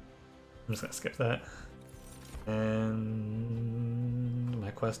everything. I'm just gonna skip that. And my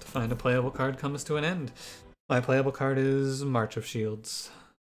quest to find a playable card comes to an end. My playable card is March of Shields.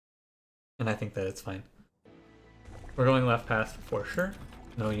 And I think that it's fine. We're going left path for sure.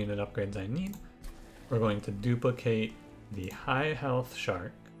 No unit upgrades I need. We're going to duplicate the high health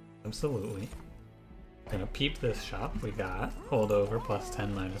shark. Absolutely. Gonna peep this shop. We got holdover plus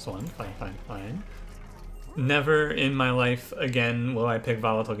 10 minus 1. Fine, fine, fine. Never in my life again will I pick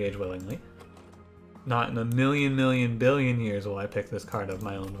Volatile Gauge willingly. Not in a million billion years will I pick this card of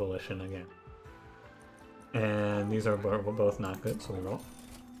my own volition again. And these are both not good, so we roll.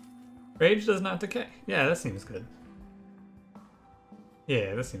 Rage does not decay. Yeah, that seems good.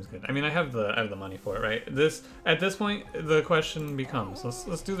 Yeah, this seems good. I mean, I have the money for it, right? At this point, the question becomes,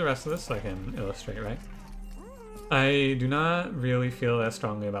 let's do the rest of this so I can illustrate, right? I do not really feel as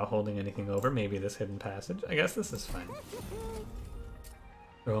strongly about holding anything over. Maybe this hidden passage. I guess this is fine.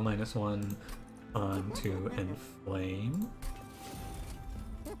 Throw a -1 onto Inflame.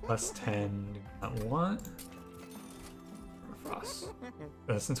 Plus 10, do not want. Permafrost.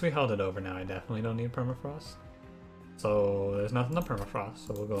 Since we held it over now, I definitely don't need Permafrost. So there's nothing to permafrost,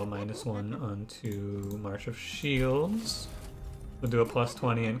 so we'll go a -1 onto March of Shields. We'll do a plus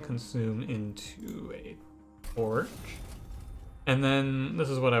 20 and consume into a torch. And then this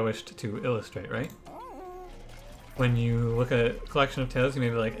is what I wished to illustrate, right? When you look at Collection of Tales, you may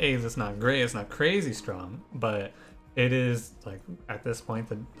be like, hey, it's not great, it's not crazy strong, but it is, like, at this point,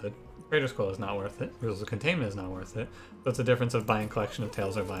 the Greater Scroll is not worth it. Rules of Containment is not worth it. So it's a difference of buying Collection of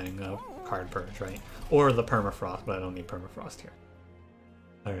Tales or buying a card purge, right? Or the permafrost, but I don't need permafrost here.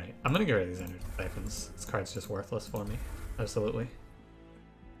 Alright, I'm gonna get rid of these energy siphons. This card's just worthless for me. Absolutely.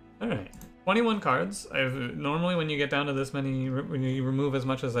 Alright, 21 cards. Normally when you get down to this many, when you remove as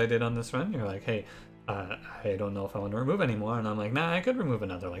much as I did on this run, you're like, hey, I don't know if I want to remove anymore. And I'm like, nah, I could remove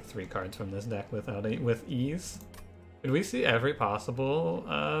another like 3 cards from this deck with ease. Did we see every possible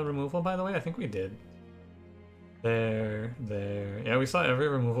removal, by the way? I think we did. There. Yeah, we saw every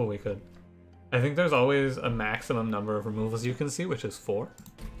removal we could. I think there's always a maximum number of removals you can see, which is 4.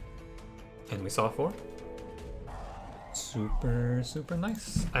 And we saw 4. Super, super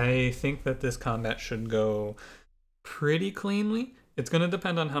nice. I think that this combat should go pretty cleanly. It's going to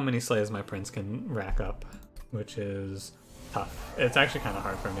depend on how many slays my prince can rack up, which is tough. It's actually kind of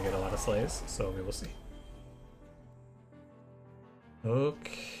hard for him to get a lot of slays, so we will see.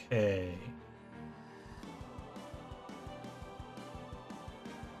 Okay.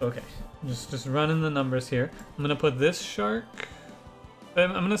 Okay, just running the numbers here. I'm gonna put this shark.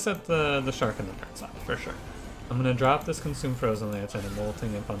 I'm gonna set the shark in the dark side for sure. I'm gonna drop this Consume Frozen Lance and a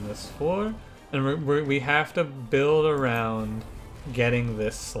Molting Imp on this floor, and we have to build around getting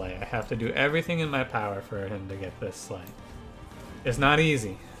this slay. I have to do everything in my power for him to get this slay. It's not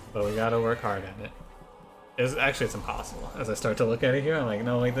easy, but we gotta work hard at it. It's impossible. As I start to look at it here, I'm like,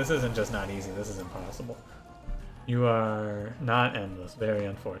 no, like this isn't just not easy. This is impossible. You are not endless. Very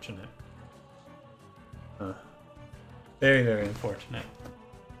unfortunate. Very, very unfortunate.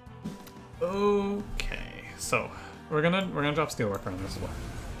 Okay, so we're gonna drop Steelworker on this one.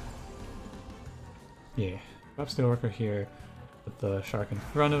 Yeah, drop Steelworker here. Put the shark in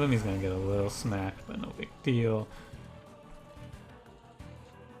front of him. He's gonna get a little smacked, but no big deal.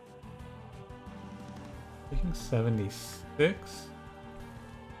 Taking 76.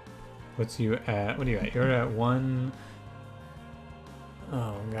 What's you at? What are you at? You're at 1.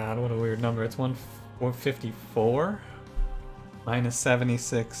 Oh god, what a weird number. It's 154. Minus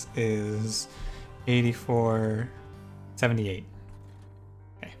 76 is 84, 78.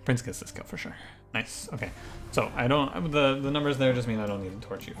 Okay, Prince gets this kill for sure. Nice. Okay, so I don't. The numbers there just mean I don't need to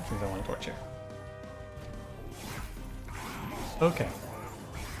torch you, which means I want to torch you. Okay.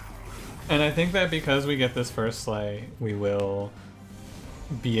 And I think that because we get this first slay, we will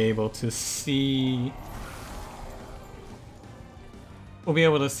be able to see... We'll be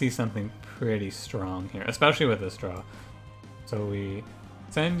able to see something pretty strong here, especially with this draw. So we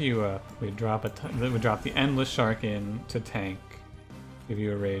send you up, we drop the Endless Shark in to tank, give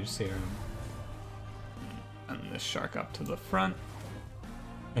you a Rage Serum, and this Shark up to the front,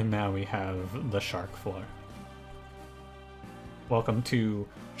 and now we have the Shark floor. Welcome to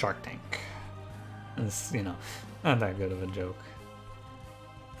Shark Tank. It's, you know, not that good of a joke.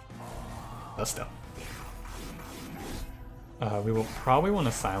 But still. We will probably want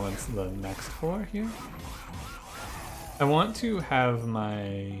to silence the next floor here. I want to have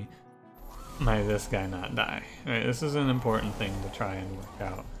my this guy not die. Right, this is an important thing to try and work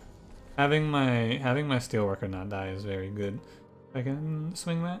out. Having my Steelworker not die is very good. I can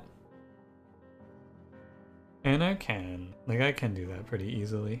swing that. And I can. Like, I can do that pretty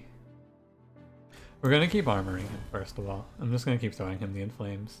easily. We're gonna keep armoring him, first of all. I'm just gonna keep throwing him the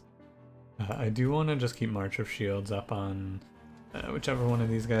Inflames. I do want to just keep March of Shields up on whichever one of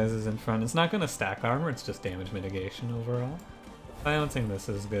these guys is in front. It's not gonna stack armor, it's just damage mitigation overall. I don't think this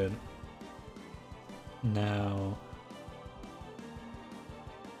is good. Now...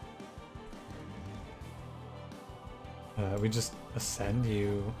 we just ascend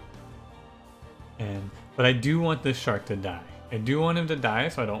you. But I do want this shark to die. I do want him to die,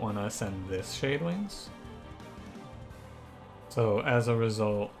 so I don't want to ascend this Shade Wings. So as a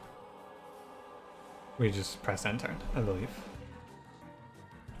result, we just press end turn, I believe.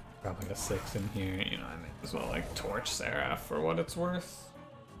 Drop like a 6 in here, you know, I might as well like torch Seraph for what it's worth.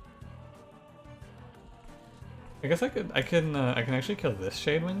 I guess I can actually kill this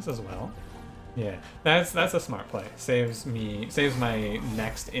Shade Wings as well. Yeah, that's a smart play. Saves my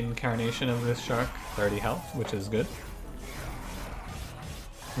next incarnation of this shark 30 health, which is good.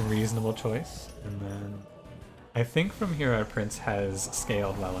 Reasonable choice. And then I think from here our Prince has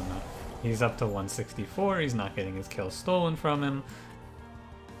scaled well enough. He's up to 164, he's not getting his kills stolen from him.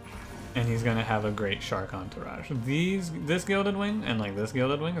 And he's gonna have a great shark entourage. This Gilded Wing and like this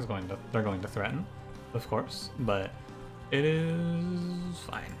Gilded Wing they're going to threaten, of course, but it is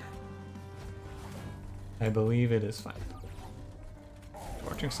fine. I believe it is fine.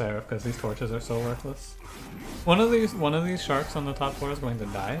 Torching Seraph because these torches are so worthless. One of these sharks on the top floor is going to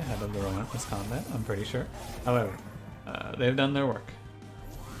die ahead of the Relentless Combat, I'm pretty sure. However, they've done their work.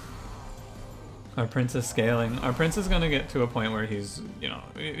 Our Prince is scaling. Our Prince is going to get to a point where he's, you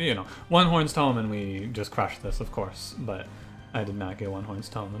know, One Horn's Tome, and we just crushed this, of course. But I did not get One Horn's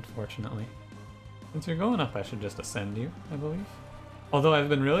Tome, unfortunately. Since you're going up, I should just ascend you, I believe. Although I've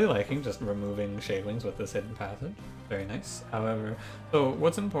been really liking just removing Shade Wings with this hidden passage. Very nice. However, so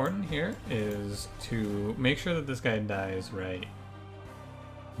what's important here is to make sure that this guy dies right.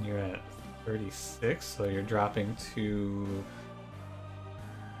 You're at 36, so you're dropping to...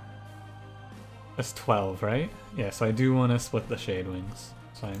 That's 12, right? Yeah, so I do want to split the Shade Wings.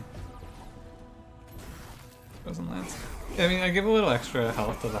 It's fine. Doesn't last. I mean, I give a little extra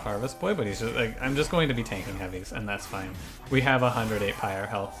health to the Harvest Boy, but he's just like, I'm just going to be tanking heavies, and that's fine. We have 108 Pyre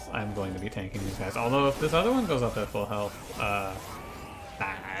health. I'm going to be tanking these guys. Although if this other one goes up at full health,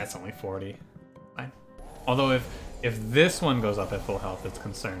 it's only 40. Fine. Although if this one goes up at full health, it's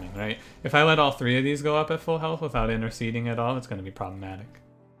concerning, right? If I let all 3 of these go up at full health without interceding at all, it's going to be problematic.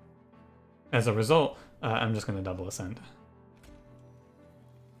 As a result, I'm just going to double ascend.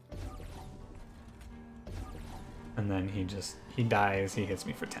 And then he dies, he hits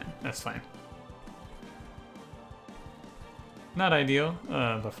me for 10. That's fine. Not ideal,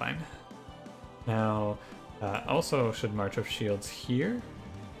 but fine. Now, also should March of Shields here,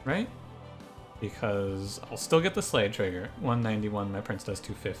 right? Because I'll still get the Slay trigger. 191, my Prince does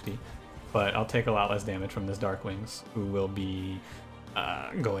 250. But I'll take a lot less damage from this Dark Wings, who will be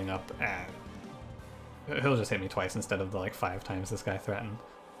going up at... He'll just hit me twice instead of the like 5 times this guy threatened.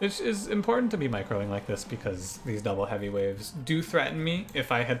 It is important to be microing like this because these double heavy waves do threaten me.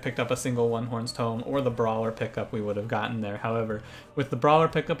 If I had picked up a single One Horn's Tome or the Brawler pickup, we would have gotten there. However, with the Brawler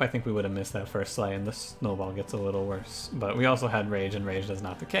pickup, I think we would have missed that first slay and the snowball gets a little worse. But we also had Rage, and Rage does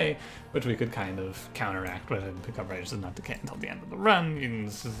not decay, which we could kind of counteract with it. Pick up Rage does not decay until the end of the run. And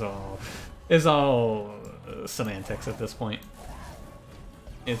this is all semantics at this point.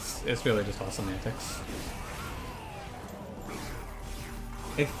 It's really just all semantics.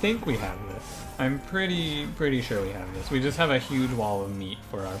 I think we have this. I'm pretty sure we have this. We just have a huge wall of meat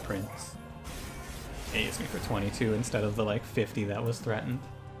for our prince. It used me for 22 instead of the like 50 that was threatened.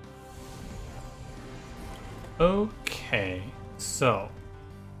 Okay, so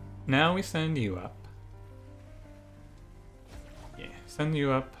now we send you up. Yeah, send you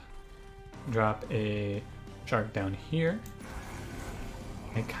up. Drop a shark down here.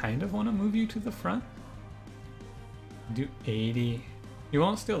 I kind of want to move you to the front. Do 80. You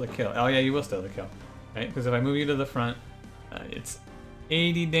won't steal the kill. Oh yeah, you will steal the kill, right? Because if I move you to the front, it's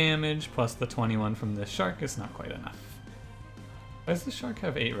 80 damage plus the 21 from this shark is not quite enough. Why does the shark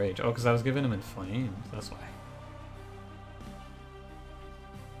have 8 rage? Oh, because I was giving him in flames. That's why.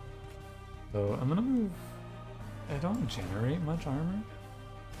 So I'm gonna move. I don't generate much armor.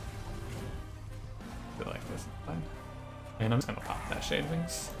 I feel like this is fine. And I'm just gonna pop that Shade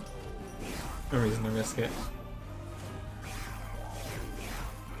Wings. No reason to risk it.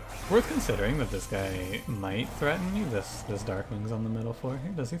 Worth considering that this guy might threaten me. This Dark Wings on the middle floor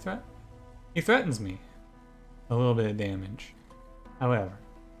here. Does he threaten? He threatens me. A little bit of damage. However,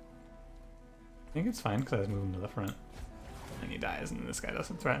 I think it's fine because I was moving to the front. And he dies and this guy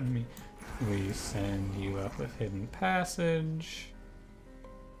doesn't threaten me. We send you up with Hidden Passage.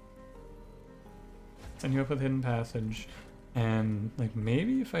 Send you up with Hidden Passage. And like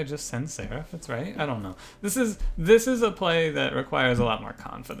maybe if I just send Seraph, it's right. I don't know. This is a play that requires a lot more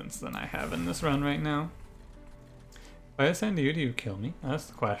confidence than I have in this run right now. If I send you, do you kill me? That's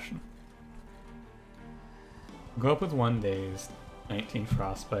the question. Go up with 1 dazed, 19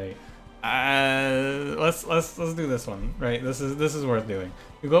 frostbite. Let's do this one, right? This is worth doing.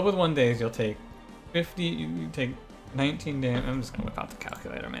 You go up with 1 dazed, you'll take 50. You take 19 damage. I'm just gonna whip out the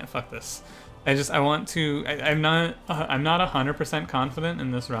calculator, man. Fuck this. I want to. I'm not 100% confident in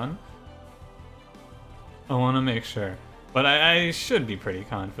this run. I want to make sure, but I should be pretty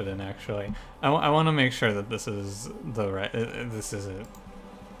confident actually. I want to make sure that this is the right. This is it.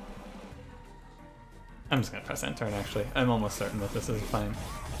 I'm just gonna press enter and actually, I'm almost certain that this is fine.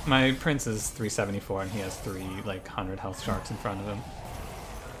 My prince is 374 and he has 3 like 100 health sharks in front of him.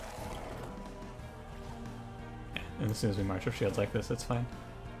 Yeah, and as soon as we march of shields like this, it's fine.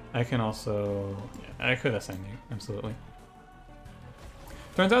 I can also... yeah, I could ascend you, absolutely.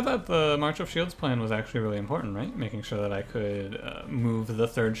 Turns out that the March of Shields plan was actually really important, right? Making sure that I could move the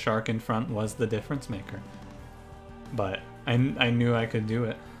 3rd shark in front was the difference maker. But I knew I could do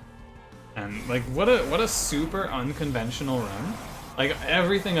it. And like, what a super unconventional run. Like,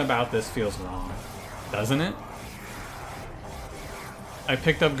 everything about this feels wrong, doesn't it? I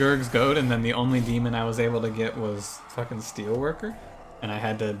picked up Gurg's Goat and then the only demon I was able to get was fucking Steelworker. And I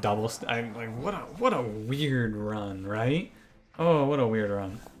had to double. I'm like, what a weird run, right? Oh, what a weird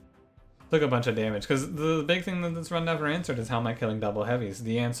run. Took a bunch of damage because the big thing that this run never answered is how am I killing double heavies?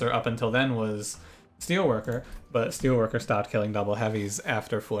 The answer up until then was Steelworker, but Steelworker stopped killing double heavies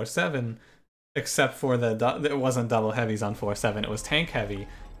after floor 7, except for it wasn't double heavies on floor 7. It was tank heavy,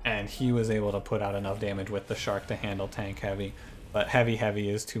 and he was able to put out enough damage with the shark to handle tank heavy. But heavy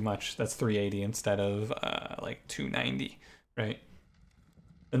is too much. That's 380 instead of like 290, right?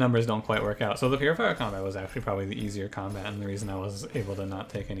 The numbers don't quite work out. So the Purifier combat was actually probably the easier combat and the reason I was able to not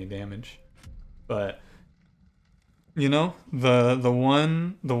take any damage. But, you know, the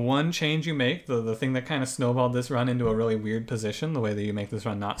one change you make, the thing that kind of snowballed this run into a really weird position, the way that you make this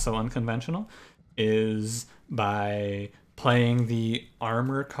run not so unconventional, is by playing the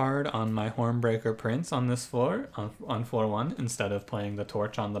armor card on my Hornbreaker Prince on this floor, on floor 1, instead of playing the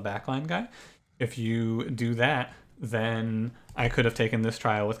torch on the backline guy. If you do that, then I could have taken this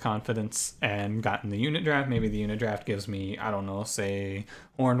trial with confidence and gotten the unit draft. Maybe the unit draft gives me, I don't know, say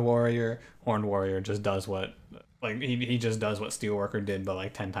Horned Warrior. Horned Warrior just does what, like, he just does what Steelworker did, but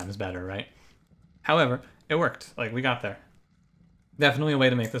like 10 times better, right? However, it worked. Like, we got there. Definitely a way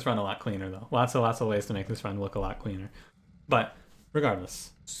to make this run a lot cleaner, though. Lots of ways to make this run look a lot cleaner. But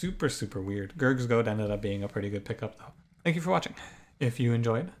regardless, super weird. Gurg's Goat ended up being a pretty good pickup, though. Thank you for watching. If you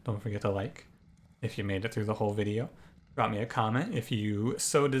enjoyed, don't forget to like. If you made it through the whole video, drop me a comment if you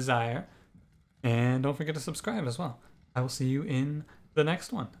so desire. And don't forget to subscribe as well. I will see you in the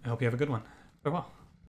next one. I hope you have a good one. Farewell.